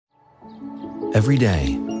Every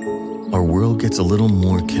day, our world gets a little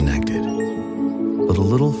more connected, but a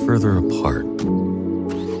little further apart.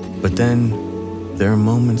 But then, there are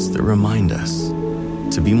moments that remind us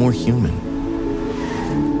to be more human.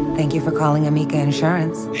 Thank you for calling Amica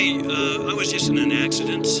Insurance. Hey, I was just in an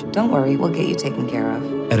accident. Don't worry, we'll get you taken care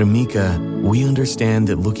of. At Amica, we understand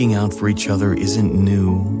that looking out for each other isn't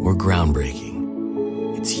new or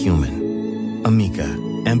groundbreaking. It's human. Amica,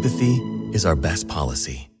 empathy is our best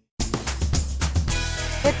policy.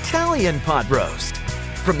 Italian pot roast.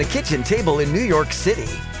 From the kitchen table in New York City,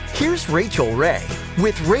 here's Rachel Ray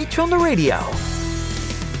with Rachel on the Radio.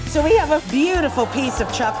 So we have a beautiful piece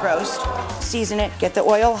of chuck roast. Season it, get the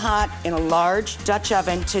oil hot in a large Dutch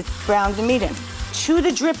oven to brown the meat in. To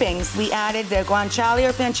the drippings, we added the guanciale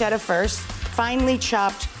or pancetta first, finely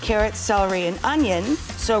chopped carrot, celery, and onion.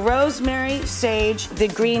 So rosemary, sage, the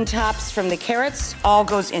green tops from the carrots, all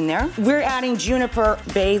goes in there. We're adding juniper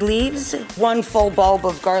bay leaves, 1 full bulb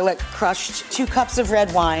of garlic crushed, 2 cups of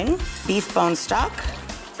red wine, beef bone stock,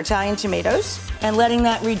 Italian tomatoes, and letting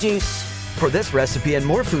that reduce. For this recipe and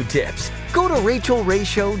more food tips, go to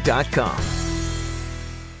RachelRayShow.com.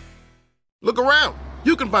 Look around.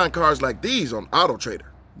 You can find cars like these on AutoTrader.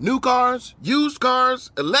 New cars, used cars,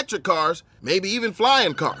 electric cars, maybe even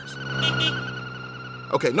flying cars.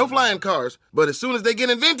 Okay, no flying cars, but as soon as they get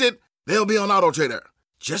invented, they'll be on AutoTrader.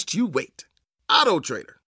 Just you wait. AutoTrader.